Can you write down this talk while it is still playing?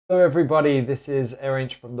Hello everybody, this is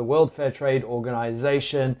Erinch from the World Fair Trade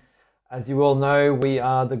Organization. As you all know, we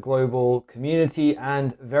are the global community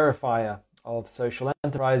and verifier of social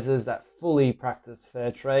enterprises that fully practice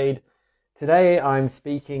fair trade. Today I'm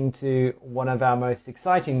speaking to one of our most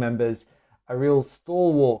exciting members, a real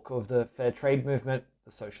stalwart of the fair trade movement,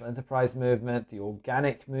 the social enterprise movement, the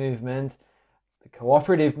organic movement, the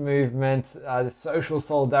cooperative movement, the social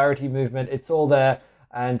solidarity movement. It's all there.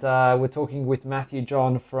 And we're talking with Mathew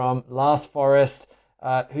John from Last Forest,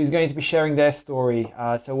 who's going to be sharing their story.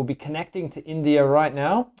 So we'll be connecting to India right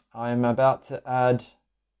now. I'm about to add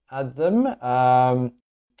them.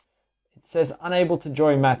 It says unable to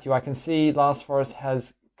join Mathew. I can see Last Forest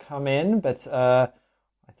has come in, but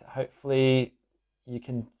hopefully you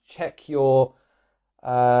can check your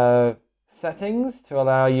settings to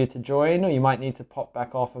allow you to join, or you might need to pop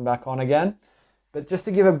back off and back on again. But just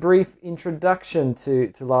to give a brief introduction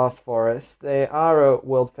to Last Forest, they are a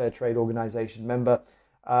World Fair Trade Organization member,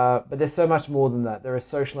 but there's so much more than that. They're a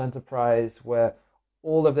social enterprise where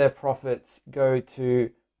all of their profits go to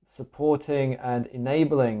supporting and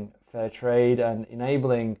enabling fair trade and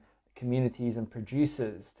enabling communities and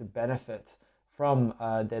producers to benefit from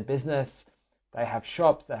their business. They have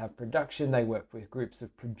shops, they have production, they work with groups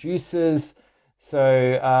of producers.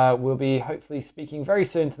 So we'll be hopefully speaking very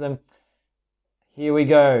soon to them. Here we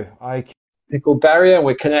go. Technical barrier.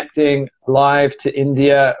 We're connecting live to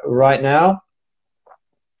India right now.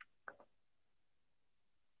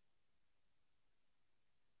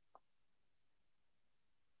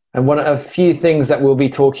 And a few things that we'll be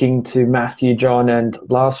talking to Mathew John and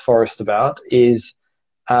Last Forest about is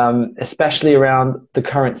especially around the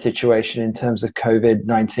current situation in terms of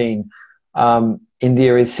COVID-19.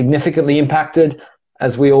 India is significantly impacted.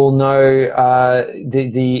 As we all know,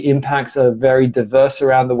 the impacts are very diverse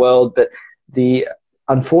around the world, but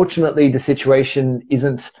unfortunately, the situation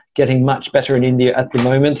isn't getting much better in India at the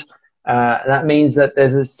moment. That means that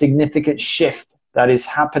there's a significant shift that is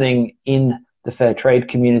happening in the fair trade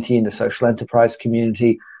community, in the social enterprise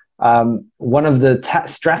community. One of the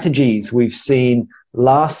strategies we've seen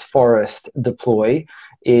Last Forest deploy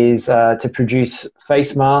is to produce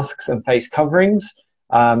face masks and face coverings,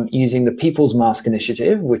 using the People's Mask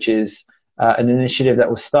Initiative, which is an initiative that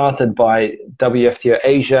was started by WFTO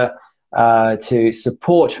Asia to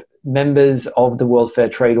support members of the World Fair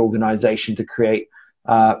Trade Organization to create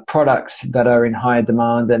products that are in higher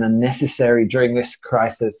demand and are necessary during this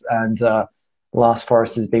crisis. And Last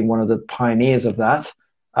Forest has been one of the pioneers of that.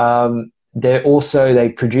 They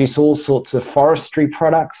produce all sorts of forestry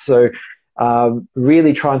products, so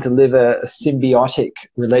really trying to live a symbiotic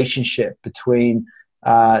relationship between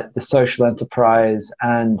the social enterprise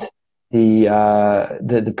and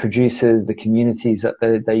the producers, the communities that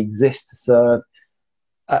they exist to serve.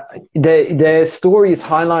 Their story is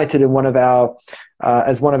highlighted in one of our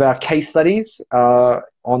as one of our case studies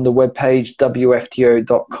on the webpage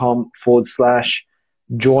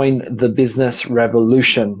WFTO.com/join the business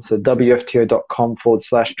revolution. So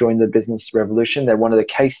WFTO.com/join the business revolution. They're one of the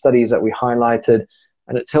case studies that we highlighted.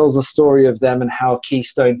 And it tells the story of them and how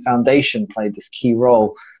Keystone Foundation played this key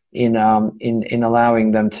role in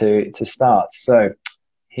allowing them to start. So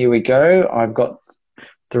here we go. I've got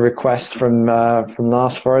the request from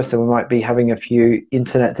Last Forest, and we might be having a few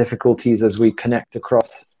internet difficulties as we connect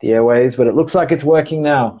across the airways, but it looks like it's working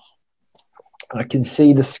now. I can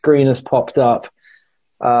see the screen has popped up.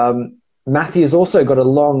 Mathew has also got a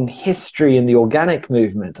long history in the organic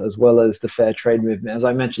movement as well as the fair trade movement. As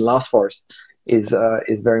I mentioned, Last Forest is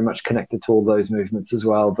very much connected to all those movements as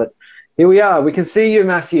well. But here we are. We can see you,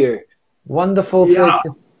 Mathew. Wonderful to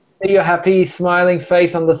see your happy, smiling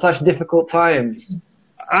face under such difficult times.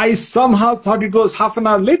 I somehow thought it was half an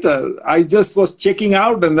hour later. I just was checking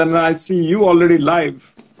out, and then I see you already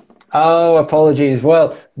live. Oh, apologies.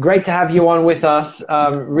 Well, great to have you on with us.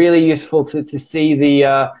 Really useful to see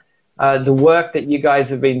the work that you guys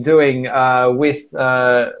have been doing with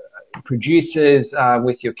producers,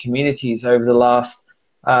 with your communities over the last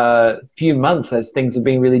few months as things have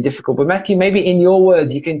been really difficult. But Mathew, maybe in your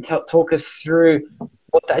words, you can talk us through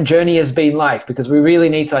what that journey has been like, because we really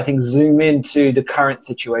need to, I think, zoom into the current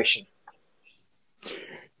situation.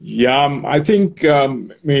 Yeah, I think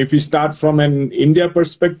if we start from an India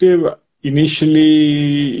perspective,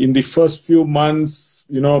 initially in the first few months,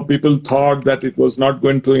 people thought that it was not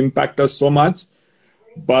going to impact us so much.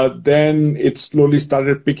 But then it slowly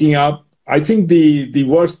started picking up. I think the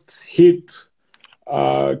worst hit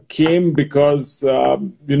came because,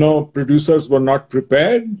 producers were not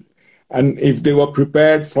prepared. and if they were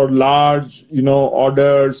prepared for large,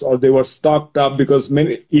 orders, or they were stocked up, because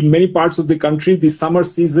in many parts of the country, the summer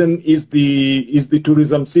season is the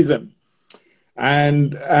tourism season,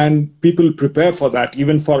 and people prepare for that.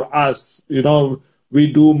 Even for us,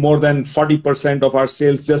 we do more than 40% of our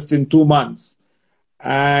sales just in 2 months.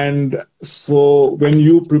 And so when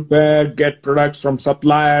you prepare, get products from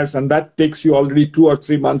suppliers, and that takes you already 2 or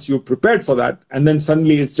 3 months, you're prepared for that. And then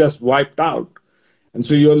suddenly it's just wiped out. And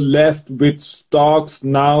so you're left with stocks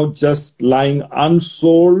now just lying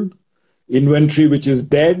unsold, inventory which is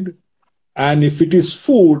dead. And if it is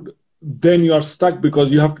food, then you're stuck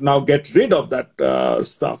because you have to now get rid of that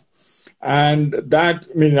stuff. And that,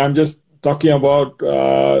 I'm just talking about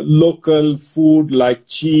local food like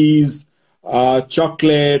cheese,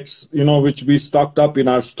 chocolates, which we stocked up in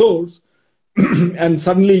our stores. And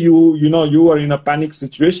suddenly you are in a panic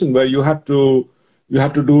situation where you have to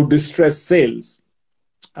do distress sales,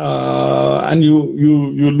 and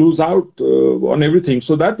you lose out on everything.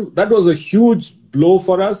 So that was a huge blow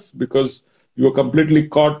for us because you were completely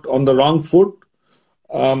caught on the wrong foot.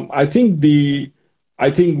 I think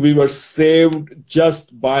we were saved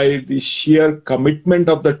just by the sheer commitment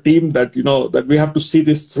of the team that that we have to see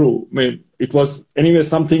this through. It was anyway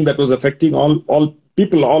something that was affecting all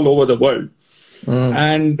people all over the world.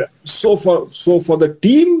 And so for the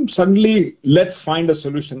team, suddenly let's find a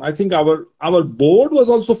solution. I think our board was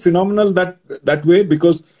also phenomenal that way,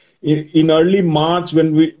 because in early March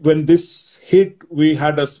when this hit, we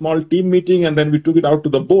had a small team meeting, and then we took it out to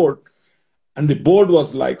the board. And the board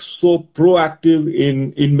was like so proactive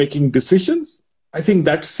in making decisions. I think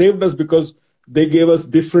that saved us because they gave us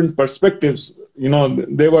different perspectives.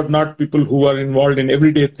 They were not people who were involved in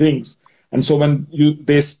everyday things. And so when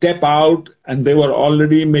they step out, and they were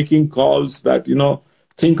already making calls that,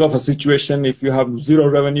 think of a situation, if you have zero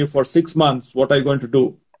revenue for 6 months, what are you going to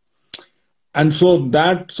do? And so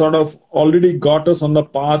that sort of already got us on the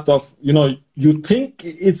path of, you think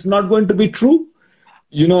it's not going to be true.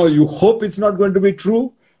 You hope it's not going to be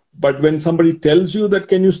true, but when somebody tells you that,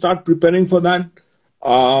 can you start preparing for that?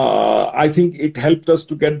 I think it helped us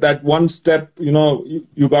to get that one step.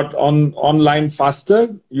 You got online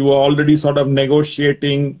faster. You were already sort of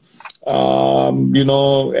negotiating,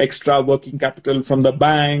 extra working capital from the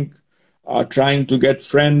bank, trying to get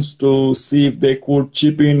friends to see if they could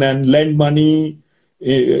chip in and lend money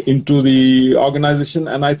into the organization.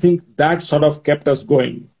 And I think that sort of kept us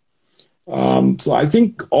going. So I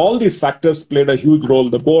think all these factors played a huge role.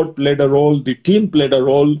 The board played a role, the team played a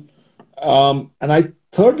role. And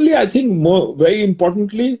thirdly, I think very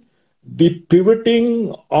importantly, the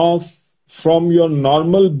pivoting from your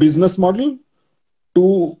normal business model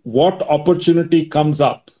to what opportunity comes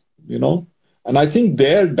up, And I think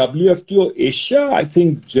there, WFTO Asia, I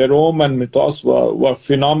think Jerome and Mythos were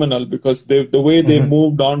phenomenal, because the way they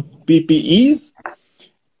moved on PPEs,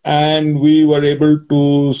 and we were able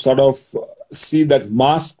to sort of see that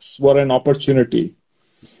masks were an opportunity.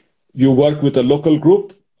 You work with a local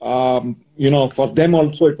group. For them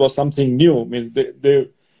also it was something new.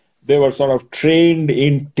 They were sort of trained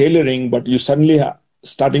in tailoring, but you suddenly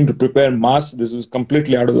starting to prepare masks. This was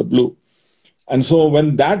completely out of the blue. And so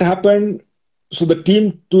when that happened, so the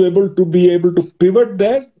team to be able to pivot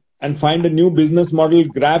there and find a new business model,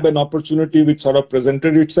 grab an opportunity which sort of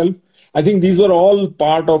presented itself. I think these were all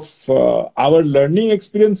part of our learning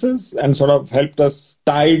experiences and sort of helped us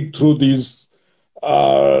tide through these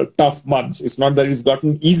tough months. It's not that it's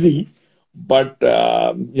gotten easy, but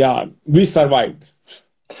we survived.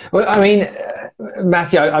 Well,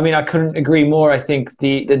 Mathew, I couldn't agree more. I think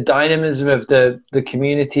the dynamism of the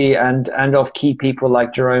community and of key people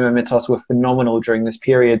like Jerome and Mythos were phenomenal during this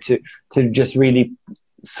period to just really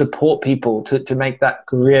support people to make that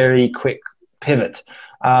really quick pivot.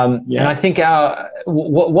 And I think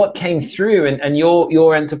what came through, and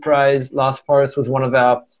your enterprise, Last Forest, was one of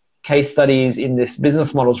our case studies in this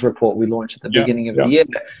business models report we launched at the beginning of the year,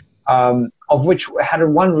 of which had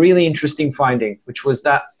one really interesting finding, which was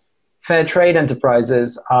that fair trade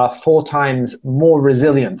enterprises are 4 times more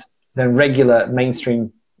resilient than regular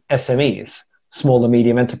mainstream SMEs, small and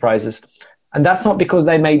medium enterprises. And that's not because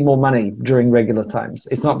they made more money during regular times.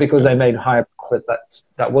 It's not because they made higher profits.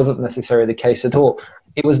 That wasn't necessarily the case at all.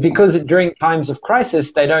 It was because during times of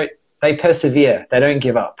crisis, they persevere. They don't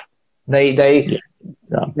give up.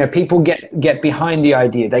 People get behind the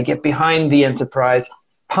idea. They get behind the enterprise.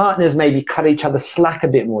 Partners maybe cut each other slack a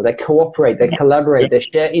bit more. They cooperate. They collaborate. They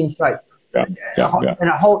share insights. And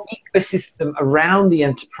a whole ecosystem around the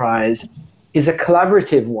enterprise is a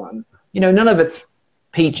collaborative one. None of it's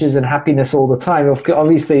peaches and happiness all the time.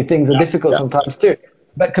 Obviously, things are difficult sometimes too.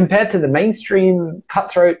 But compared to the mainstream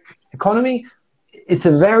cutthroat economy, it's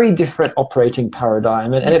a very different operating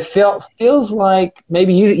paradigm. And it feels like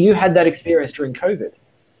maybe you had that experience during COVID.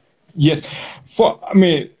 Yes.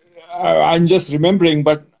 I'm just remembering,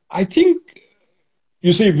 but I think,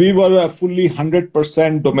 you see, we were a fully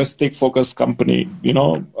 100% domestic focused company,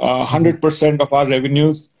 100% of our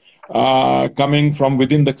revenues coming from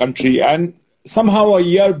within the country. And somehow a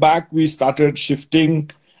year back, we started shifting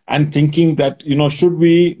and thinking that, should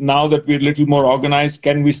we, now that we're a little more organized,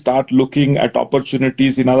 can we start looking at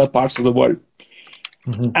opportunities in other parts of the world?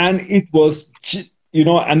 Mm-hmm. And it was,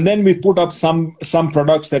 and then we put up some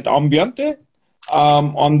products at Ambiente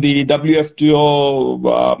on the WFTO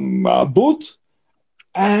booth.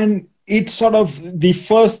 And it sort of, the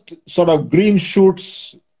first sort of green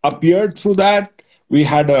shoots appeared through that. We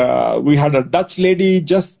had a Dutch lady,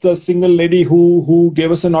 just a single lady who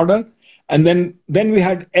gave us an order. And then we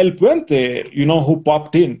had El Puente, who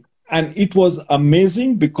popped in. And it was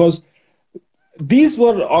amazing because these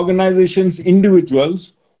were organizations,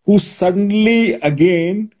 individuals who suddenly,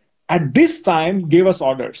 again, at this time, gave us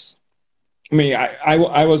orders.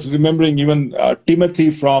 I was remembering even Timothy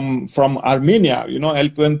from Armenia, El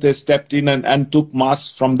Puente stepped in and took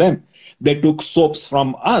masks from them. They took soaps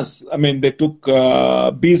from us. They took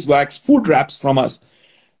beeswax food wraps from us.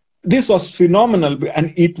 This was phenomenal.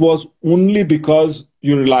 And it was only because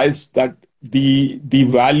you realized that the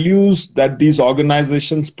values that these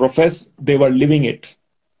organizations profess, they were living it,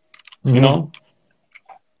 mm-hmm.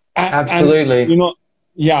 Absolutely. And,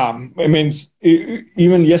 yeah,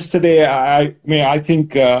 even yesterday, I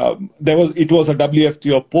think it was a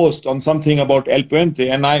WFTO post on something about El Puente,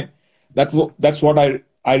 and that's what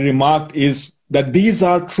I remarked is that these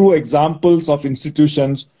are true examples of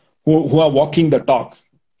institutions who are walking the talk,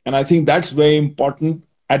 and I think that's very important.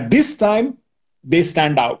 At this time, they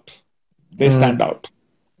stand out. Stand out.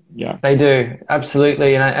 Yeah, they do,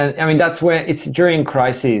 absolutely. And that's where it's during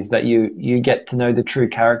crises that you get to know the true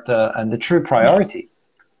character and the true priority.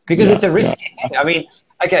 Because it's a risky thing.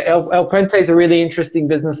 Okay, El Puente is a really interesting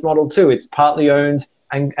business model too. It's partly owned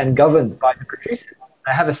and governed by the producers.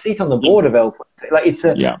 They have a seat on the board of El Puente. Like it's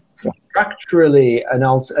structurally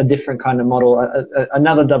a different kind of model.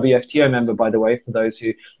 Another WFTO member, by the way, for those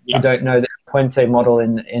who don't know the El Puente model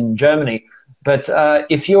in Germany. But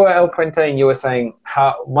if you are El Puente and you were saying,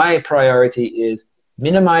 my priority is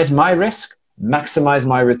minimize my risk, maximize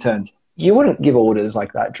my returns, you wouldn't give orders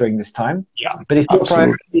like that during this time. Yeah, but if your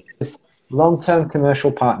priority is long-term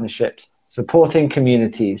commercial partnerships, supporting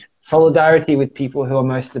communities, solidarity with people who are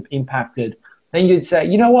most impacted, then you'd say,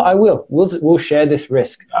 you know what, we'll share this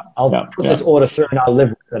risk. I'll put this order through and I'll live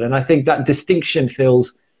with it. And I think that distinction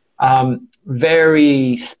feels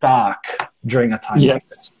very stark during a time like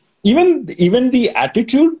this. Even the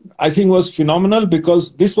attitude, I think, was phenomenal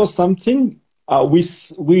because this was something we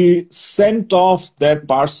sent off their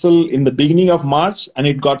parcel in the beginning of March and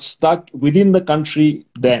it got stuck within the country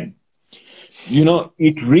then.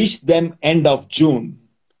 It reached them end of June.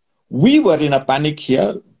 We were in a panic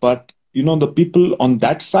here, but, the people on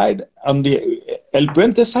that side, on the El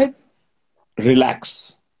Puente side,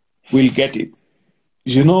 relax. We'll get it.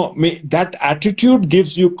 That attitude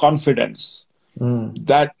gives you confidence.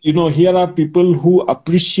 That, here are people who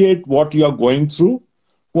appreciate what you are going through,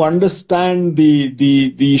 who understand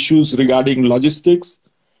the issues regarding logistics.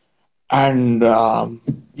 And,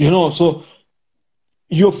 so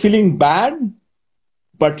you're feeling bad,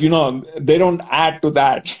 but, they don't add to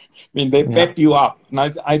that. They pep you up.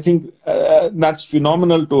 And I think that's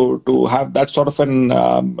phenomenal to have that sort of an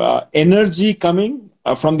energy coming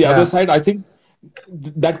from the other side. I think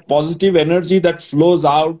that positive energy that flows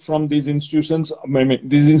out from these institutions,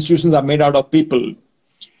 these institutions are made out of people.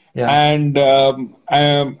 And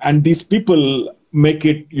these people make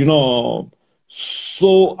it,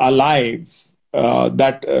 so alive,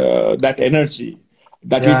 that energy,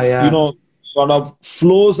 that it, sort of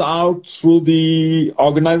flows out through the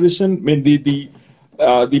organization.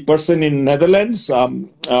 The person in Netherlands,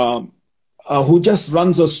 who just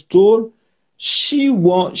runs a store,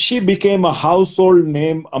 she became a household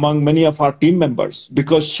name among many of our team members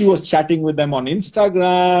because she was chatting with them on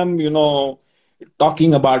Instagram,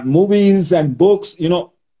 talking about movies and books.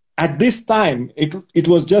 At this time, it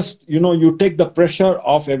was just, you take the pressure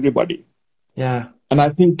off everybody. Yeah. And I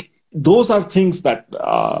think those are things that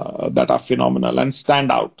are phenomenal and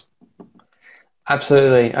stand out.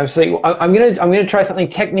 Absolutely. I'm gonna try something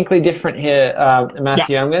technically different here,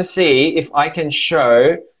 Mathew. I'm going to see if I can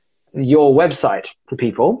show your website to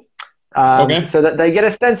people, so that they get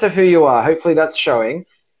a sense of who you are. Hopefully that's showing.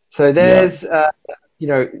 So there's,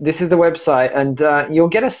 this is the website, and you'll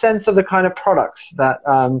get a sense of the kind of products that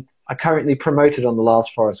are currently promoted on the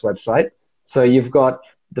Last Forest website. So you've got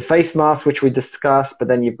the face mask, which we discussed, but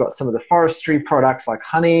then you've got some of the forestry products like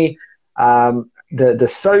honey, the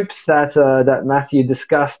soaps that Mathew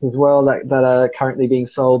discussed as well, that are currently being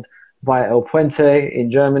sold via El Puente in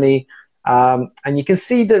Germany. And you can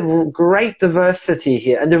see the great diversity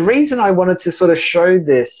here. And the reason I wanted to sort of show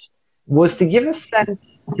this was to give a sense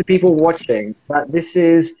to people watching that this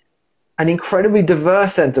is an incredibly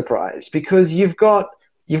diverse enterprise, because you've got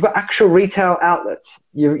actual retail outlets.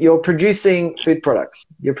 You're producing food products.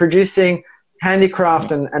 You're producing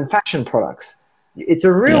handicraft and fashion products. It's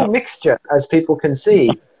a real mixture, as people can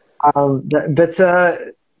see. I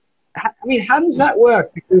mean, how does that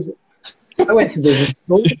work? Because I went to business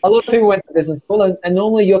school. A lot of people went to business school, and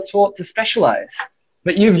normally you're taught to specialize.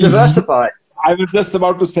 But you've diversified. I was just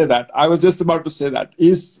about to say that.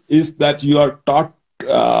 Is that you are taught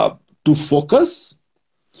to focus,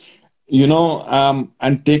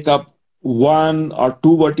 and take up one or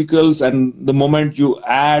two verticals, and the moment you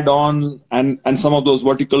add on and some of those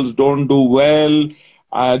verticals don't do well,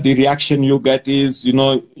 the reaction you get is,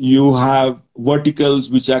 you have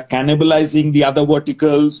verticals which are cannibalizing the other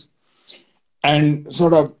verticals, and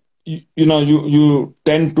sort of, you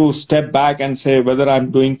tend to step back and say whether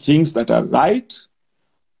I'm doing things that are right,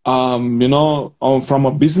 from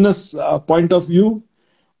a business point of view.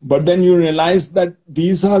 But then you realize that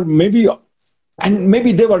these are maybe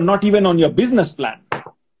they were not even on your business plan.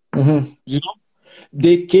 Mm-hmm.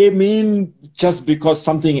 They came in just because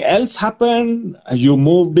something else happened. You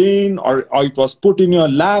moved in, or it was put in your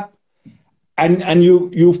lap, and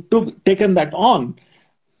you've taken that on,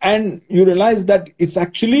 and you realize that it's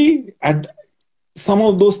actually, at some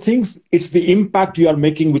of those things, it's the impact you are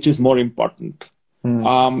making which is more important.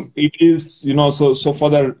 It is, so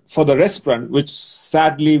for the restaurant, which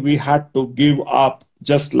sadly we had to give up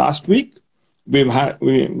just last week,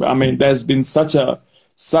 there's been such a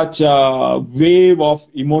wave of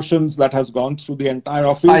emotions that has gone through the entire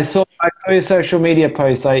office. I saw your social media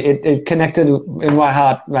post. It connected in my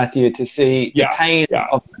heart, Mathew, to see the pain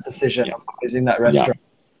of the decision of closing that restaurant. Yeah.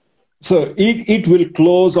 So it will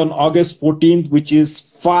close on August 14th, which is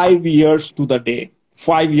 5 years to the day.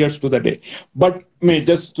 5 years to the day. But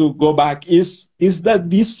just to go back, is that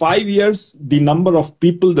these 5 years, the number of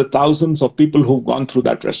people, the thousands of people who've gone through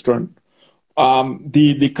that restaurant,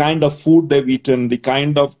 the kind of food they've eaten, the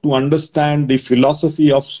kind of, to understand the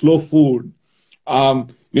philosophy of slow food. Every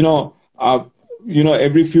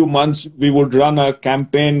few months we would run a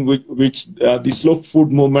campaign which the slow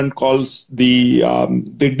food movement calls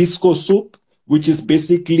the disco soup, which is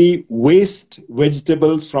basically waste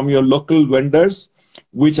vegetables from your local vendors,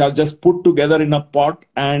 which are just put together in a pot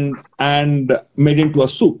and made into a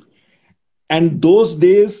soup. And those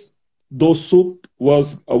days, those soup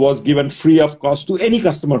was given free of cost to any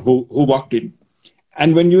customer who walked in.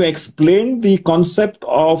 And when you explained the concept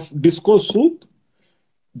of disco soup,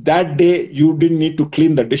 that day you didn't need to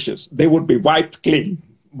clean the dishes. They would be wiped clean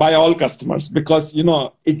by all customers, because,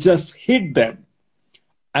 it just hit them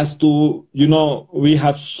as to, we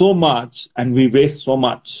have so much and we waste so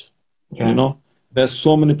much, There's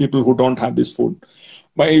so many people who don't have this food.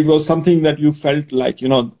 But it was something that you felt like,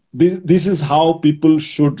 this is how people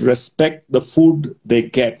should respect the food they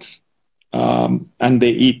get and they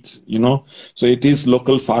eat, So it is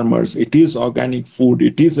local farmers, it is organic food,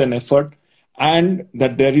 it is an effort, and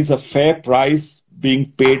that there is a fair price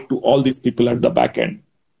being paid to all these people at the back end.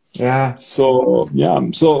 Yeah. So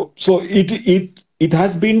it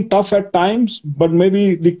has been tough at times, but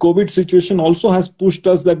maybe the COVID situation also has pushed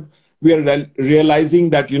us, that we are realizing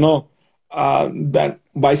that, that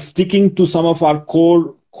by sticking to some of our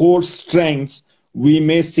core strengths, we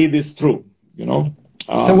may see this through, So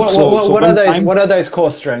what are those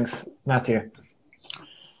core strengths, Mathew?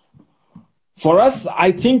 For us,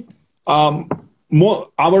 I think our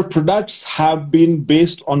products have been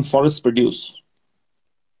based on forest produce.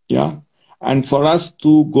 Yeah. And for us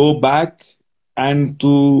to go back and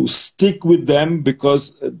to stick with them,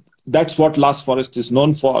 because that's what Last Forest is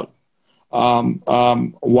known for.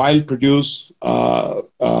 Wild produce,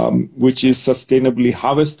 which is sustainably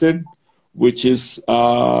harvested, which is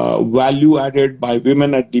value added by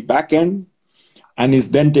women at the back end, and is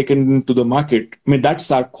then taken into the market.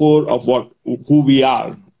 That's our core of who we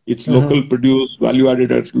are. It's local produce, value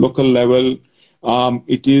added at local level.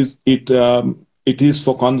 It is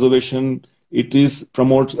for conservation. It is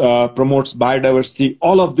promotes biodiversity.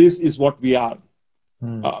 All of this is what we are.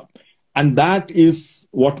 And that is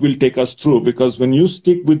what will take us through, because when you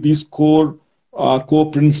stick with these core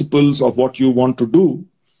principles of what you want to do,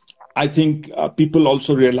 I think people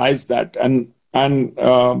also realize that. And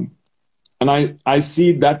And I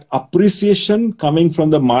see that appreciation coming from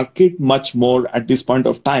the market much more at this point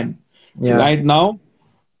of time. Yeah. Right now,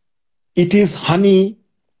 it is honey,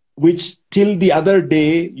 which till the other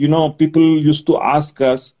day, people used to ask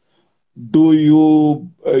us, do you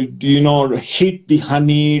heat the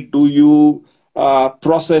honey? Do you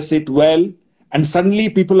process it well? And suddenly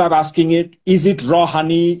people are asking it, is it raw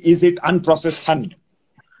honey? Is it unprocessed honey?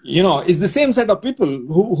 It's the same set of people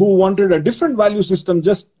who wanted a different value system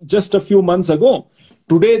just a few months ago.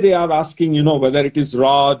 Today they are asking, whether it is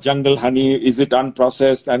raw jungle honey, is it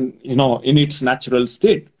unprocessed and, in its natural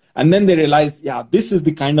state. And then they realize, yeah, this is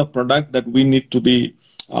the kind of product that we need to be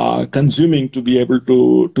consuming to be able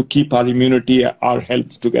to keep our immunity, our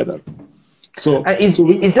health together. So,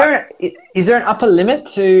 is there an upper limit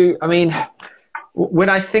to, when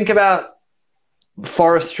I think about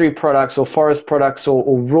forestry products or forest products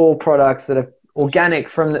or raw products that are organic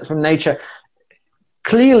from nature,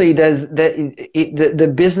 clearly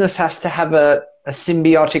the business has to have a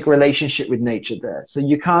symbiotic relationship with nature there. So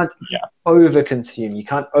you can't overconsume, you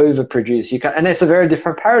can't overproduce, and it's a very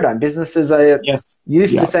different paradigm. Businesses are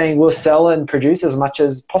used to saying we'll sell and produce as much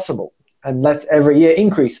as possible and let's every year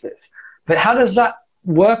increase this. But how does that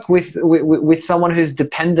work with someone who's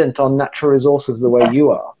dependent on natural resources the way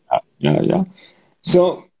you are?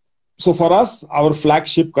 So for us, our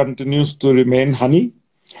flagship continues to remain honey.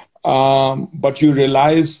 But you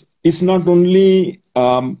realize it's not only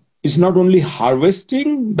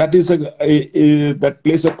harvesting that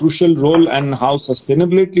plays a crucial role, and how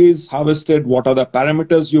sustainability is harvested, what are the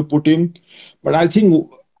parameters you put in. But I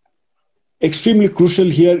think extremely crucial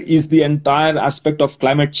here is the entire aspect of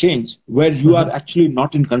climate change, where you are actually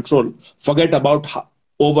not in control. Forget about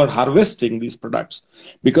over harvesting these products,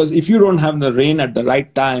 because if you don't have the rain at the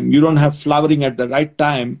right time, you don't have flowering at the right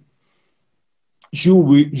time, you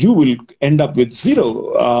will end up with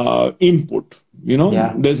zero input.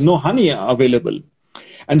 There's no honey available.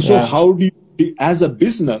 And so how do you, as a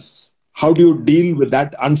business, how do you deal with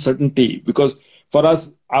that uncertainty? Because for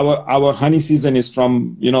us, our honey season is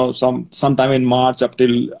from, sometime in March up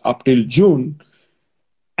till June.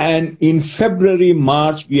 And in February,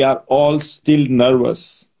 March, we are all still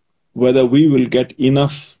nervous whether we will get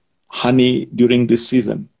enough honey during this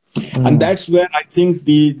season. And that's where I think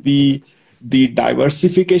the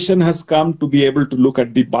diversification has come, to be able to look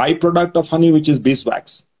at the byproduct of honey, which is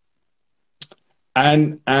beeswax,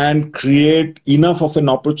 and create enough of an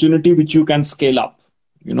opportunity which you can scale up.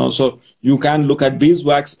 So you can look at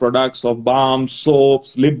beeswax products of balms,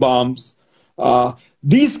 soaps, lip balms.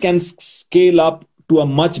 These can scale up to a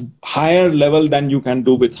much higher level than you can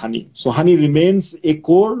do with honey. So honey remains a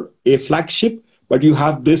core, a flagship, but you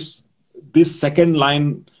have this second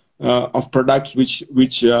line of products which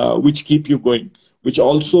keep you going, which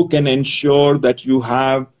also can ensure that you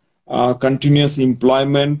have continuous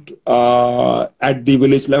employment at the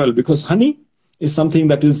village level, because honey is something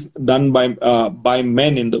that is done by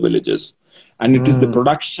men in the villages, and it is the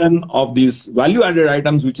production of these value-added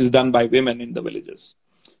items which is done by women in the villages.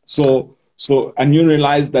 So and you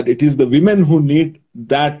realize that it is the women who need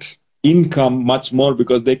that income much more,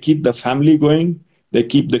 because they keep the family going, they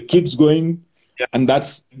keep the kids going. And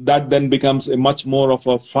that then becomes a much more of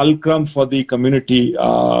a fulcrum for the community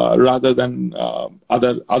rather than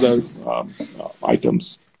other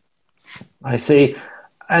items. I see.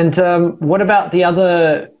 And what about the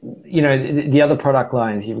other, the other product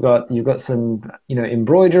lines? You've got some,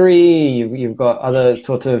 embroidery. You've got other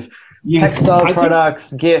sort of textile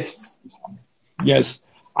products, gifts. Yes.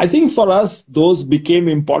 I think for us, those became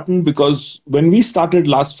important because when we started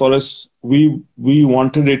Last Forest, we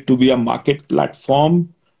wanted it to be a market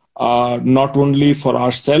platform, not only for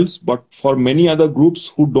ourselves, but for many other groups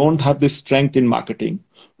who don't have the strength in marketing,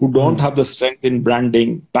 who don't have the strength in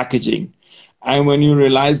branding, packaging. And when you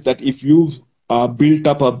realize that if you've built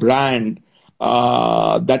up a brand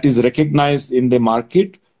that is recognized in the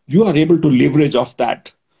market, you are able to leverage off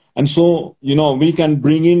that. And so, we can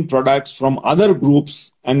bring in products from other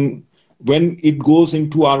groups, and when it goes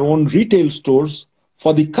into our own retail stores,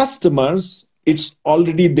 for the customers, it's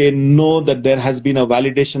already, they know that there has been a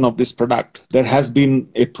validation of this product. There has been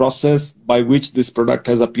a process by which this product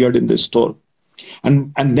has appeared in the store.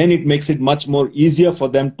 And then it makes it much more easier for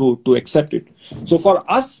them to accept it. So for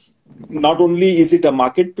us, not only is it a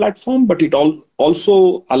market platform, but it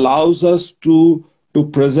also allows us to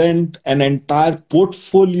present an entire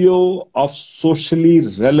portfolio of socially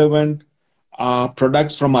relevant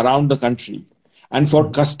products from around the country. And for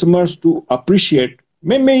customers to appreciate,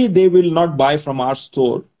 maybe they will not buy from our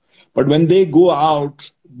store, but when they go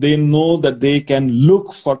out, they know that they can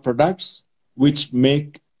look for products which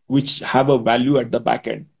which have a value at the back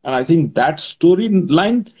end. And I think that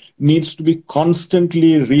storyline needs to be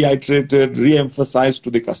constantly reiterated, re-emphasized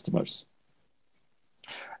to the customers.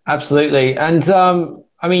 Absolutely. And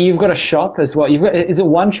I mean, you've got a shop as well. Is it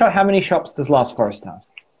one shop? How many shops does Last Forest have?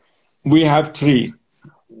 We have three.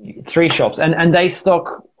 3 shops. And they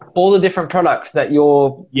stock all the different products that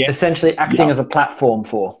you're essentially acting as a platform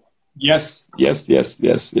for. Yes.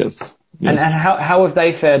 And how have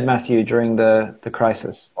they fared, Mathew, during the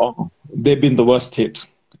crisis? Oh, they've been the worst hit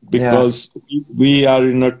because we are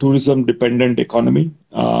in a tourism dependent economy,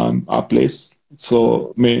 our place.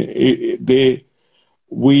 So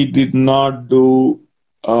we did not do,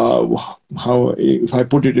 if I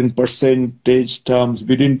put it in percentage terms,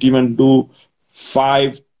 we didn't even do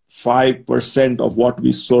 5% of what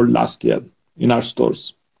we sold last year in our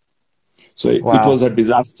stores. So it was a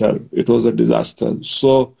disaster. It was a disaster.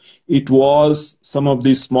 So it was some of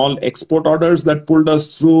these small export orders that pulled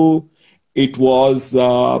us through. It was,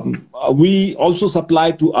 we also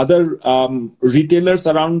supply to other retailers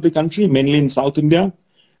around the country, mainly in South India.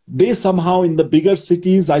 They somehow in the bigger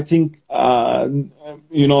cities, I think,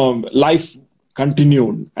 life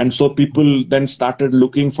continued. And so people then started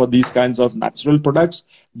looking for these kinds of natural products.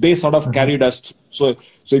 They sort of carried us through.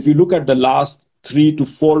 So if you look at the last 3 to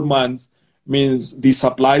 4 months, means the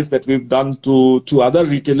supplies that we've done to other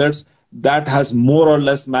retailers, that has more or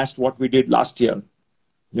less matched what we did last year.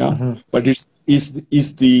 But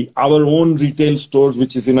our own retail stores,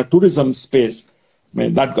 which is in a tourism space,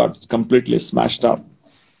 that got completely smashed up.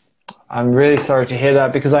 I'm really sorry to hear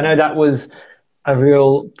that, because I know that was a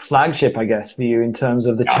real flagship, I guess, for you in terms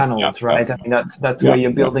of the channels, right? I mean, that's where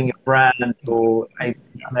you're building your brand or a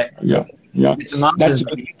That's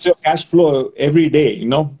your cash flow every day,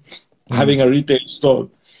 having a retail store,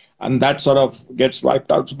 and that sort of gets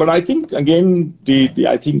wiped out. But I think again,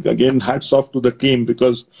 hats off to the team,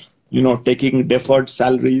 because taking deferred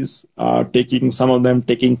salaries, some of them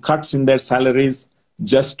taking cuts in their salaries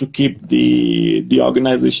just to keep the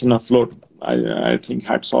organization afloat. I think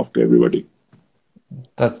hats off to everybody.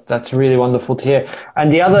 That's really wonderful to hear.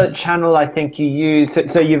 And the other channel I think you use,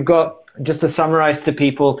 so you've got, just to summarize to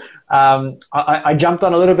people, I jumped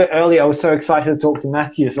on a little bit early. I was so excited to talk to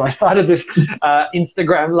Mathew. So I started this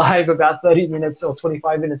Instagram live about 30 minutes or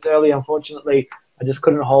 25 minutes early. Unfortunately, I just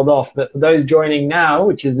couldn't hold off. But for those joining now,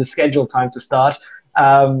 which is the scheduled time to start,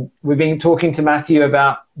 we've been talking to Mathew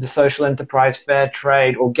about the social enterprise, fair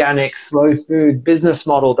trade, organic, slow food business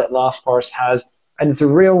model that Last Forest has. And it's a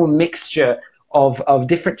real mixture of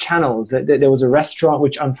different channels. There was a restaurant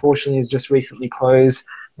which unfortunately has just recently closed.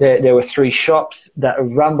 There were 3 shops that are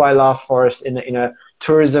run by Last Forest in a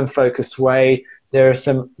tourism-focused way. There are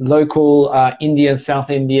some local Indian, South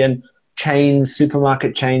Indian chains,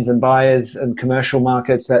 supermarket chains and buyers and commercial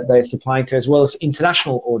markets that they're supplying to, as well as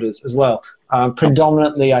international orders as well.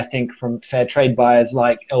 Predominantly, I think, from fair trade buyers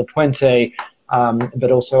like El Puente,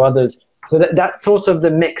 but also others. So that's sort of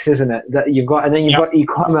the mix, isn't it? That you've got, and then you've got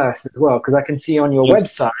e-commerce as well, because I can see on your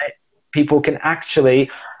website, people can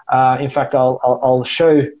actually, in fact, I'll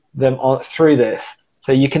show them through this.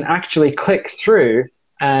 So you can actually click through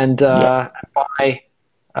and buy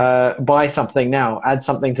something now, add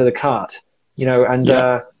something to the cart,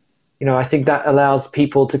 I think that allows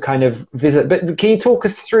people to kind of visit. But can you talk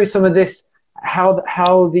us through some of this,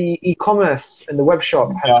 how the e-commerce and the web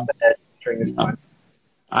shop has fared during this time?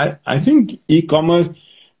 I think e-commerce,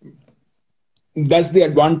 that's the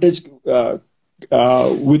advantage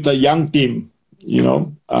with a young team.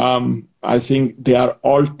 I think they are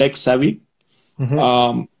all tech savvy.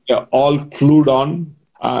 They're all clued on.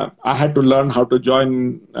 I had to learn how to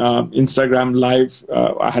join Instagram Live.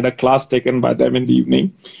 I had a class taken by them in the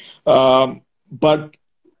evening. But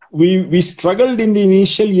we struggled in the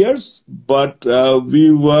initial years, but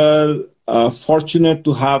we were fortunate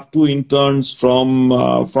to have 2 interns from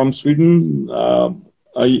Sweden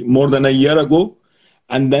more than a year ago.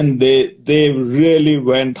 And then they really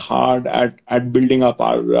went hard at building up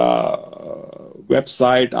our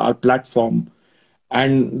website, our platform.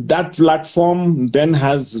 And that platform then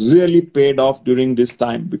has really paid off during this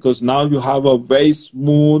time, because now you have a very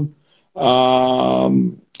smooth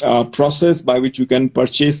process by which you can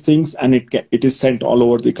purchase things, and it is sent all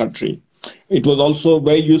over the country. It was also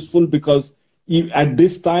very useful because at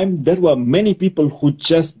this time, there were many people who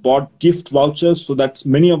just bought gift vouchers so that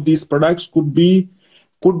many of these products could be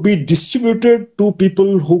distributed to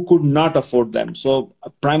people who could not afford them. So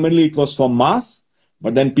primarily it was for mass,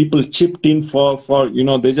 but then people chipped in for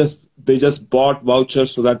they just bought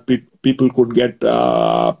vouchers so that people could get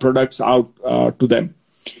products out to them.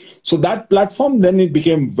 So that platform, then it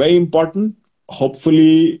became very important.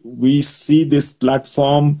 hopefully we see this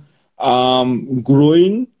platform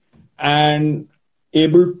growing and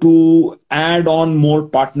able to add on more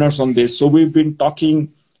partners on this. So we've been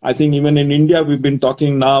talking, I think even in India, we've been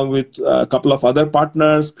talking now with a couple of other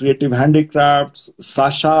partners, Creative Handicrafts,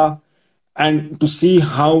 Sasha, and to see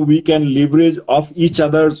how we can leverage off each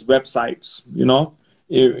other's websites.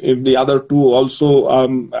 If the other two also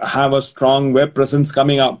have a strong web presence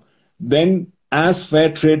coming up, then as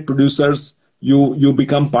fair trade producers, you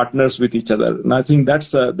become partners with each other. And I think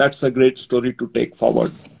that's a great story to take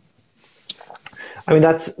forward. I mean,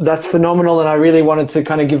 that's phenomenal, and I really wanted to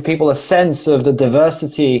kind of give people a sense of the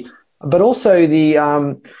diversity, but also the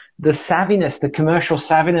savviness, the commercial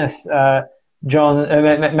savviness,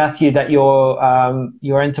 Mathew, that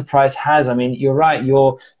your enterprise has. I mean, you're right.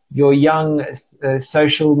 Your young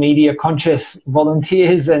social media conscious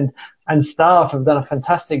volunteers and staff have done a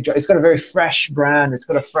fantastic job. It's got a very fresh brand. It's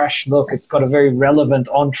got a fresh look. It's got a very relevant,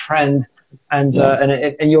 on trend, and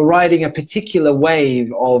you're riding a particular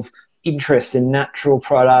wave of interest in natural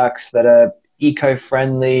products that are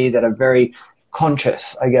eco-friendly, that are very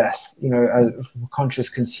conscious, I guess, conscious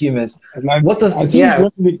consumers. What does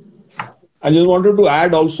I just wanted to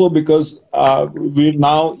add also, because we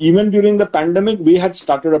now, even during the pandemic, we had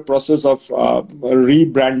started a process of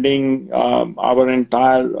rebranding our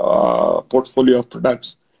entire portfolio of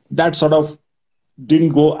products. That sort of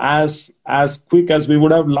didn't go as quick as we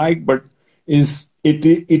would have liked, but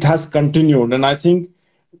it has continued. And I think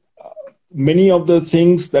many of the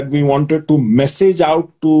things that we wanted to message out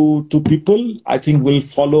to people, I think will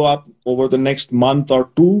follow up over the next month or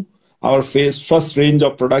two. Our first range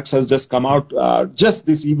of products has just come out just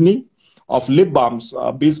this evening, of lip balms,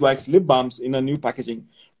 beeswax lip balms in a new packaging,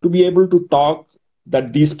 to be able to talk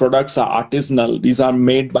that these products are artisanal. These are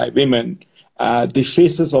made by women, the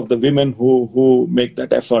faces of the women who make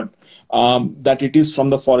that effort, that it is from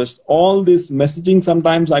the forest. All this messaging,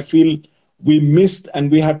 sometimes I feel we missed, and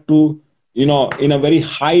we had to, in a very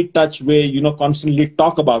high touch way, constantly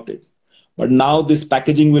talk about it. But now this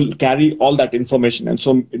packaging will carry all that information. And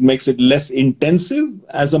so it makes it less intensive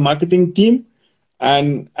as a marketing team,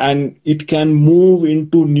 and it can move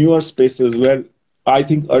into newer spaces where I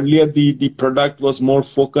think earlier the product was more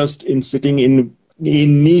focused in sitting in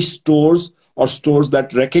niche stores or stores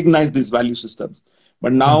that recognize these value systems.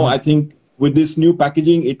 But now I think with this new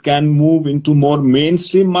packaging, it can move into more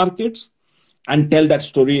mainstream markets and tell that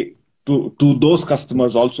story to those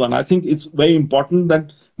customers also. And I think it's very important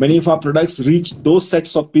that many of our products reach those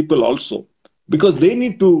sets of people also, because they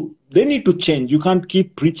need to change. You can't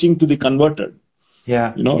keep preaching to the converted.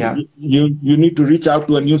 Yeah. You need to reach out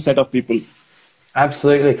to a new set of people.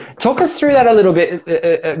 Absolutely. Talk us through that a little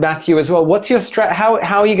bit, Mathew, as well. What's your how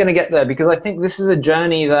are you going to get there? Because I think this is a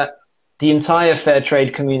journey that the entire fair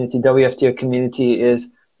trade community, WFTO community, is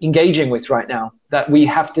engaging with right now, that we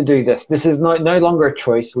have to do this. This is no longer a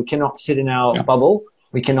choice. We cannot sit in our bubble.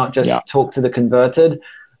 We cannot just talk to the converted.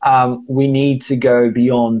 We need to go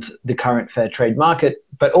beyond the current fair trade market,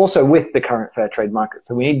 but also with the current fair trade market.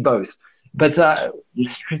 So we need both. But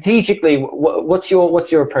strategically, what's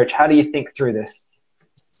your approach? How do you think through this?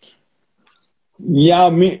 Yeah,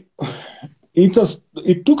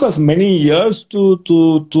 it took us many years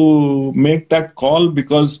to make that call,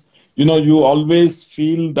 because you always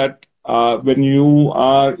feel that when you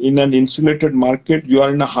are in an insulated market, you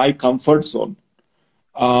are in a high comfort zone,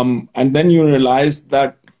 and then you realize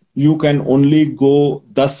that you can only go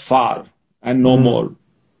thus far and no more.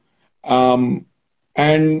 And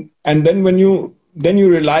then when you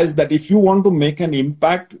realize that if you want to make an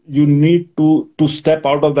impact, you need to step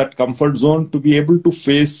out of that comfort zone to be able to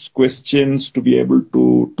face questions, to be able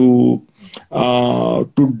to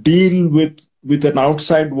deal with an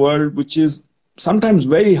outside world, which is sometimes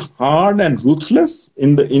very hard and ruthless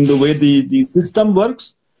in the way the system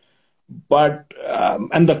works. But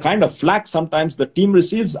and the kind of flack sometimes the team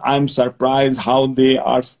receives, I'm surprised how they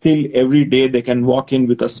are still every day they can walk in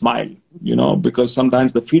with a smile, because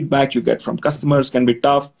sometimes the feedback you get from customers can be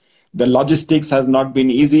tough. The logistics has not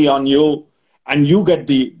been easy on you, and you get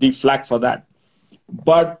the flack for that.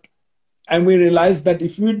 And we realize that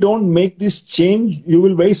if we don't make this change, you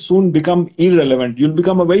will very soon become irrelevant. You'll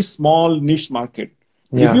become a very small niche market.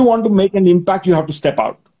 If you want to make an impact, you have to step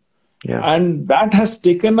out. And that has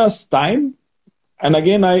taken us time. And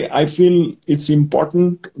again, I feel it's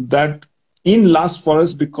important that in Last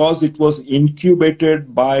Forest, because it was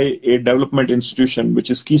incubated by a development institution, which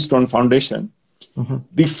is Keystone Foundation,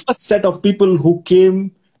 the first set of people who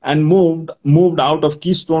came and moved out of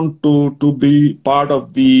Keystone to be part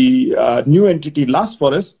of the new entity Last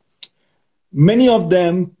Forest, many of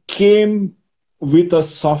them came with a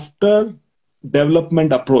softer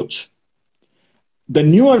development approach. The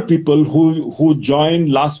newer people who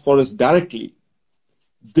join Last Forest directly,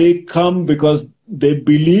 they come because they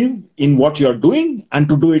believe in what you're doing and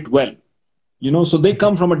to do it well. So they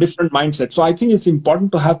come from a different mindset. So I think it's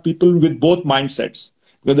important to have people with both mindsets.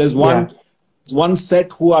 Because there's one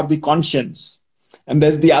set who are the conscience, and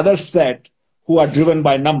there's the other set who are driven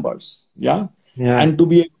by numbers. And to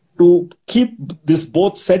be able to keep this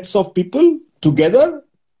both sets of people together,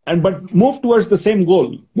 but move towards the same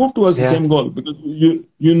goal. The same goal, because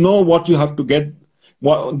you know what you have to get,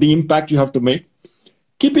 what the impact you have to make.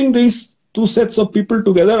 Keeping these two sets of people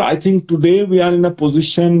together, I think today we are in a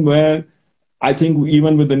position where I think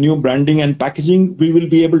even with the new branding and packaging, we will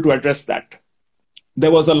be able to address that.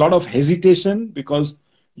 There was a lot of hesitation because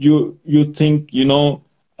you think,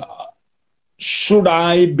 should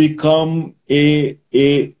I become a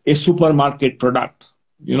supermarket product?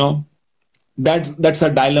 That's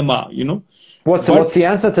a dilemma, What's the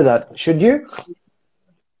answer to that? Should you?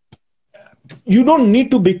 You don't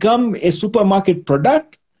need to become a supermarket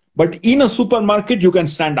product, but in a supermarket, you can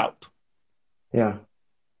stand out. Yeah.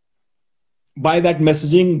 By that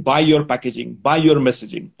messaging, by your packaging, by your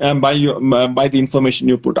messaging, and by the information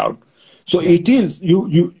you put out. So it is,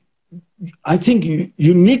 I think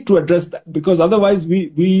you need to address that, because otherwise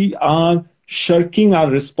we are shirking our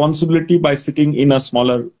responsibility by sitting in a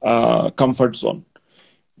smaller comfort zone.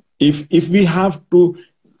 If we have to,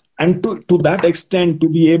 and to that extent, to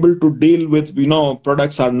be able to deal with,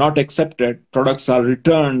 products are not accepted, products are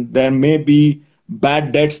returned, there may be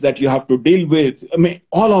bad debts that you have to deal with. I mean,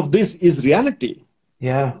 all of this is reality.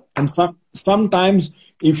 Yeah. And sometimes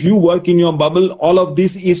if you work in your bubble, all of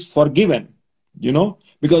this is forgiven,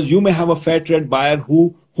 because you may have a fair trade buyer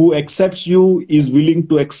who accepts you, is willing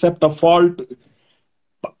to accept a fault.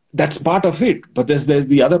 That's part of it. But there's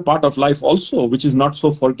the other part of life also, which is not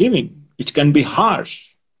so forgiving. It can be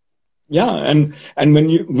harsh. Yeah. And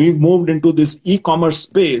when we've moved into this e-commerce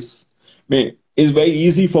space, it's very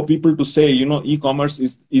easy for people to say, e-commerce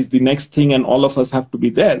is the next thing and all of us have to be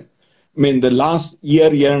there. The last year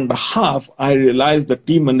and a half, I realized the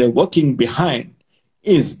team, when they're working behind,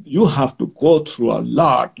 is you have to go through a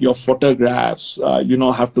lot. Your photographs,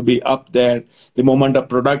 have to be up there. The moment a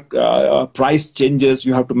product price changes,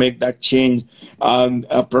 you have to make that change.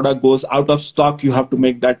 A product goes out of stock, you have to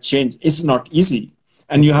make that change. It's not easy.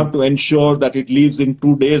 And you have to ensure that it leaves in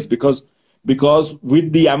 2 days, because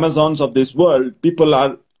with the Amazons of this world, people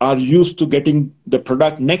are used to getting the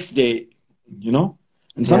product next day,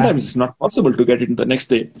 and sometimes it's not possible to get it the next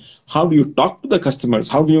day. How do you talk to the customers?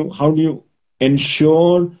 How do you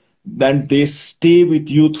ensure that they stay with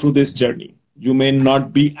you through this journey? You may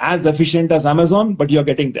not be as efficient as Amazon, but you're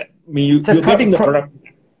getting there. You're getting the product.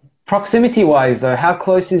 Proximity-wise, though, how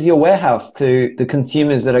close is your warehouse to the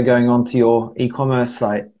consumers that are going onto your e-commerce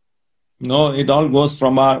site? No, it all goes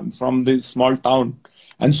from the small town,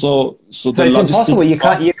 and so it's impossible. You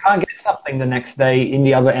can't get something the next day in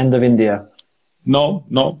the other end of India. No.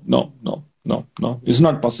 It's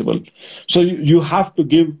not possible. So you have to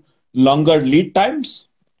give longer lead times,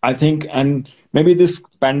 I think, and maybe this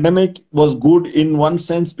pandemic was good in one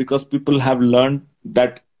sense because people have learned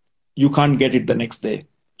that you can't get it the next day.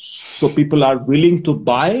 So people are willing to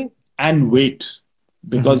buy and wait,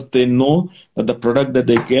 because they know that the product that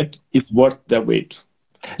they get is worth their wait.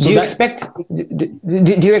 So do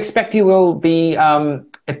you expect you will be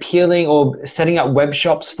appealing or setting up web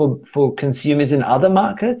shops for consumers in other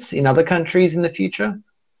markets, in other countries in the future?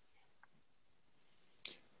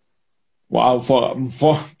 Wow, for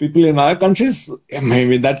people in other countries,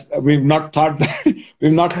 maybe we've not thought that.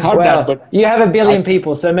 We've not thought that. But you have 1 billion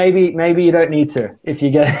people, so maybe you don't need to if you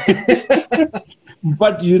get.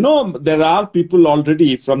 But there are people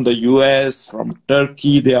already from the US, from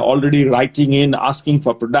Turkey. They are already writing in, asking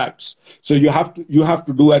for products. So you have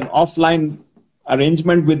to do an offline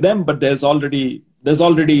arrangement with them. But there's already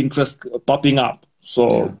interest popping up.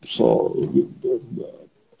 So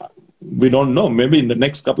we don't know. Maybe in the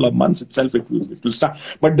next couple of months itself it will start.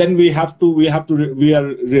 But then we are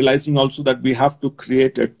realizing also that we have to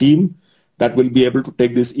create a team that will be able to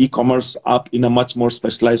take this e-commerce up in a much more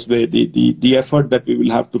specialized way. The effort that we will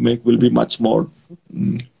have to make will be much more.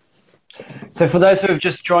 So for those who have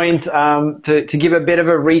just joined, to give a bit of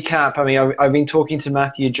a recap, I've been talking to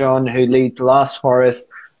Mathew John, who leads Last Forest,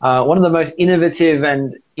 one of the most innovative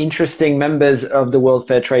and interesting members of the World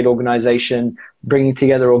Fair Trade Organization, bringing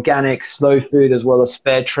together organic, slow food, as well as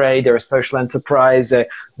fair trade. They're a social enterprise. They're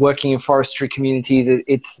working in forestry communities.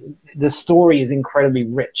 The story is incredibly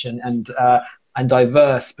rich and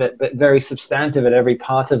diverse, but very substantive at every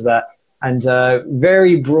part of that. and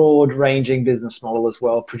very broad ranging business model as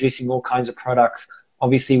well, producing all kinds of products,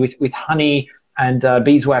 obviously with honey and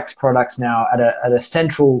beeswax products now at a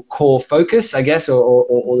central core focus, I guess,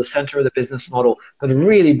 or the center of the business model, but a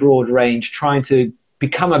really broad range, trying to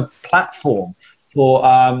become a platform for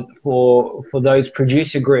those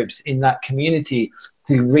producer groups in that community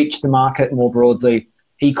to reach the market more broadly.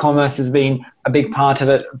 E-commerce has been a big part of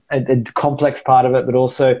it, a complex part of it, but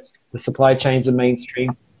also the supply chains of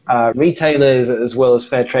mainstream retailers, as well as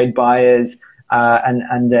fair trade buyers,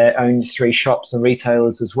 and their own industry shops and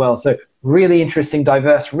retailers as well. So really interesting,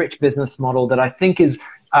 diverse, rich business model that I think is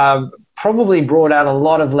probably brought out a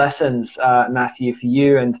lot of lessons, Mathew, for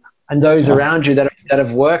you and those around you that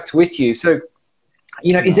have worked with you. So,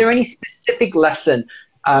 you know, is there any specific lesson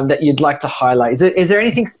that you'd like to highlight? Is there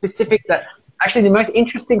anything specific that, actually the most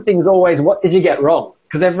interesting thing is always, what did you get wrong?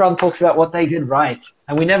 Because everyone talks about what they did right,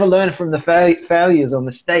 and we never learn from the failures or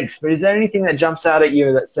mistakes. But is there anything that jumps out at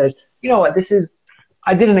you that says, you know what,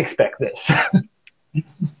 I didn't expect this?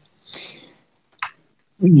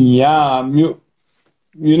 Yeah,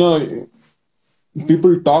 you know,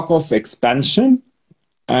 people talk of expansion,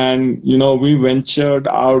 and, you know, we ventured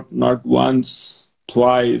out not once,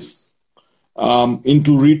 twice,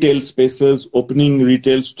 into retail spaces, opening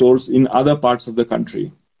retail stores in other parts of the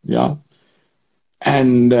country. Yeah.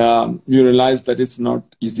 And you realize that it's not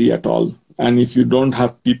easy at all. And if you don't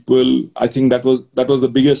have people, I think that was the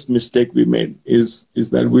biggest mistake we made, is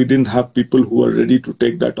that we didn't have people who were ready to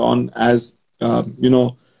take that on, as, you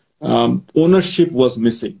know, ownership was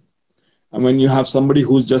missing. And when you have somebody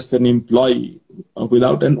who's just an employee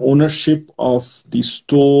without an ownership of the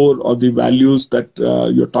store or the values that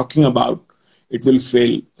you're talking about, it will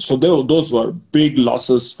fail. So those were big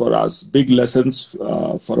losses for us, big lessons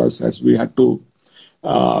for us, as we had to,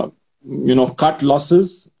 you know, cut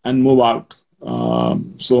losses and move out.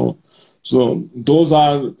 So those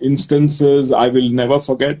are instances I will never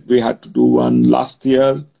forget. We had to do one last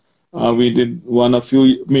year. We did one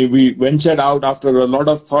we ventured out after a lot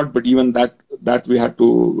of thought, but even that we had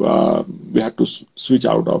to switch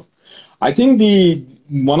out of. I think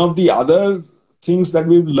one of the other things that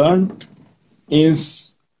we've learned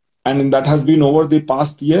is, and that has been over the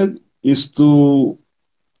past year, is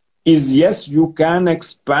yes, you can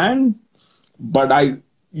expand, but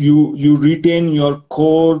you retain your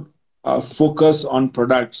core focus on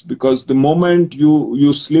products, because the moment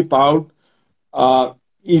you slip out,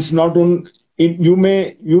 is not on. You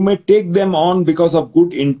may take them on because of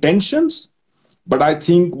good intentions, but I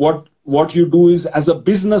think what you do is, as a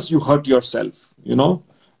business, you hurt yourself. You know,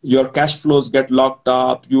 your cash flows get locked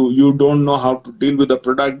up. You don't know how to deal with the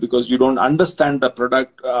product because you don't understand the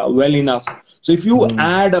product well enough. So if you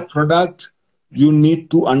add a product, you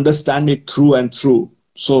need to understand it through and through.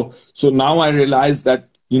 So now I realize that,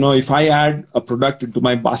 you know, if I add a product into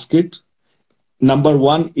my basket, number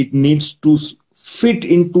one, it needs to fit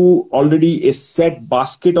into already a set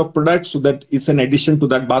basket of products, so that it's an addition to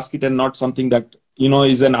that basket and not something that, you know,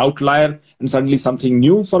 is an outlier and suddenly something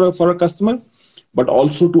new for a customer, but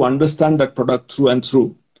also to understand that product through and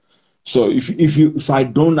through. So if I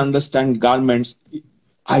don't understand garments,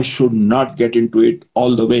 I should not get into it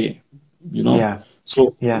all the way, you know. Yeah.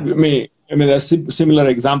 So yeah. I mean, there are similar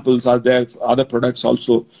examples are there for other products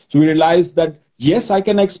also. So we realize that yes, I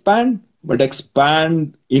can expand, but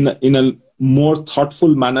expand in a more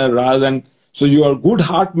thoughtful manner, rather than, so your good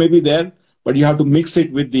heart may be there, but you have to mix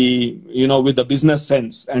it with the, you know, with the business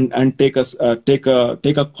sense, and take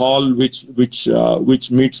a call which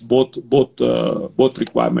meets both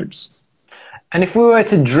requirements. And if we were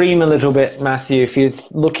to dream a little bit, Mathew, if you're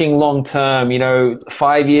looking long term, you know,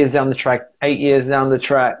 5 years down the track, 8 years down the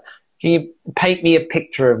track, can you paint me a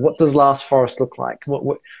picture of what does Last Forest look like?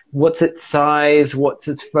 What's its size? What's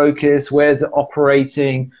its focus? Where's it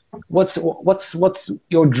operating? What's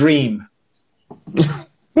your dream?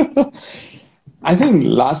 I think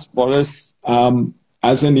Last Forest,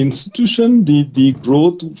 as an institution, the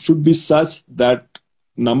growth should be such that,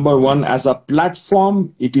 number one, as a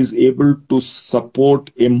platform, it is able to support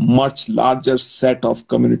a much larger set of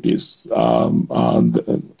communities.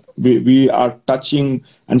 We are touching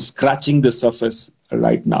and scratching the surface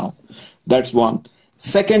right now. That's one.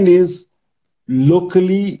 Second is,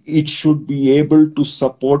 locally, it should be able to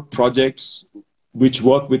support projects which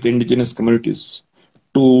work with indigenous communities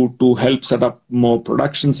to help set up more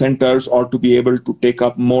production centers, or to be able to take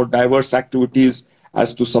up more diverse activities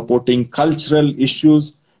as to supporting cultural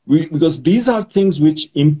issues. Because these are things which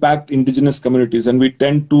impact indigenous communities, and we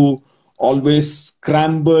tend to always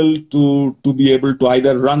scramble to be able to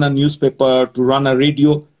either run a newspaper, to run a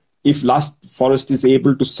radio. if Last Forest is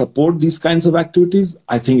able to support these kinds of activities,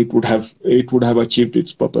 I think it would have achieved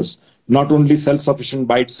its purpose. Not only self-sufficient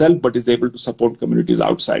by itself, but is able to support communities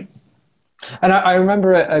outside. And I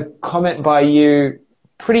remember a comment by you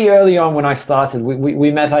pretty early on when I started.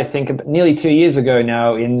 We met, I think, nearly 2 years ago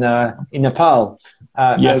now in Nepal.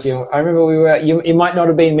 Yes. Matthew. I remember it might not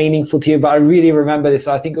have been meaningful to you, but I really remember this.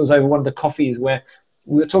 I think it was over one of the coffees where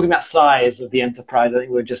we were talking about size of the enterprise. I think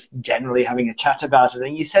we were just generally having a chat about it.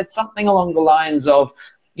 And you said something along the lines of,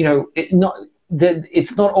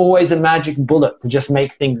 it's not always a magic bullet to just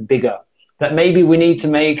make things bigger. That maybe we need to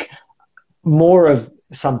make more of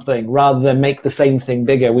something rather than make the same thing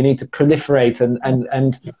bigger. We need to proliferate,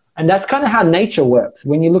 and that's kind of how nature works.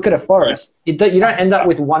 When you look at a forest, you don't end up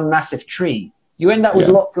with one massive tree. You end up with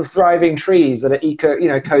lots of thriving trees that are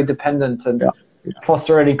codependent and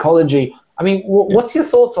foster an ecology. I mean, what's your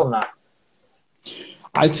thoughts on that?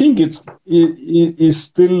 I think it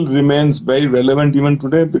still remains very relevant even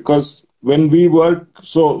today, because when we work,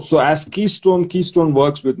 so as Keystone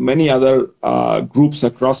works with many other groups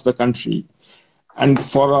across the country. And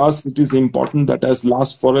for us, it is important that as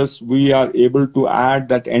Last Forest, we are able to add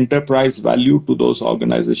that enterprise value to those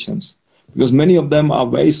organizations, because many of them are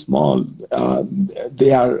very small.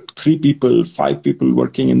 They are 3 people, 5 people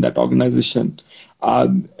working in that organization.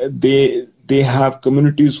 They have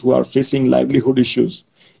communities who are facing livelihood issues.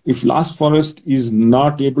 If Last Forest is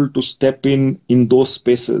not able to step in those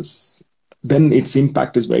spaces, then its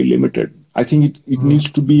impact is very limited. I think it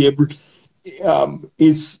needs to be able.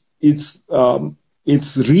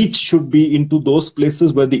 Its reach should be into those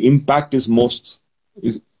places where the impact is most.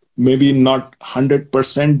 Is maybe not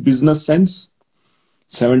 100% business sense,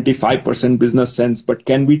 75% business sense, but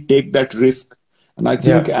can we take that risk? And I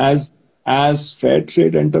think as fair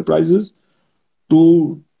trade enterprises,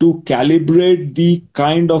 to calibrate the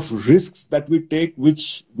kind of risks that we take,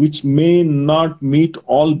 which may not meet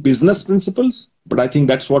all business principles, but I think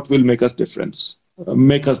that's what will make us different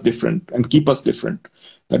and keep us different.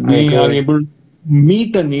 That we are able to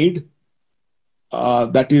meet a need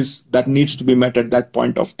that needs to be met at that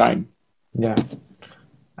point of time. Yeah.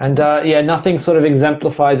 And nothing sort of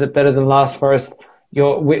exemplifies it better than Last Forest.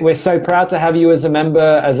 We're so proud to have you as a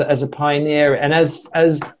member, as a pioneer, and as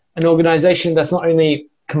an organization that's not only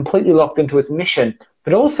completely locked into its mission,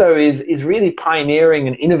 but also is really pioneering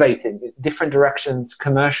and innovating in different directions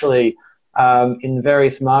commercially in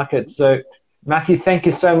various markets. So, Matthew, thank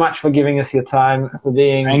you so much for giving us your time, for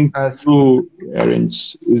being. Thank you,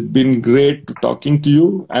 Erinch. It's been great talking to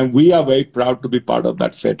you, and we are very proud to be part of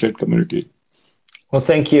that fair trade community. Well,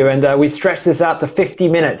 thank you. And we stretched this out to 50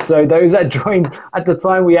 minutes. So those that joined at the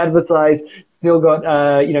time we advertised still got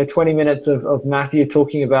 20 minutes of Matthew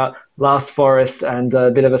talking about Last Forest and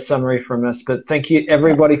a bit of a summary from us. But thank you,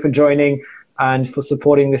 everybody, for joining and for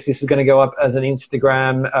supporting this. This is going to go up as an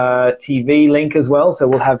Instagram TV link as well. So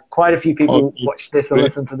we'll have quite a few people watch this or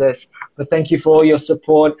listen to this. But thank you for all your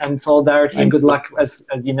support and solidarity, and good luck as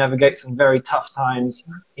you navigate some very tough times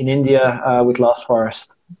in India with Last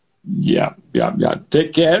Forest. Yeah.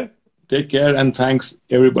 Take care, and thanks,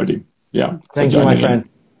 everybody. Yeah. Thank you, my friend.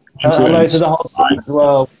 Hello to the whole team as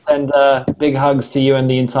well. And big hugs to you and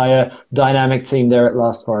the entire dynamic team there at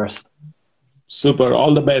Last Forest. Super.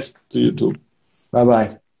 All the best to you too.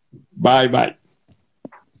 Bye-bye. Bye-bye.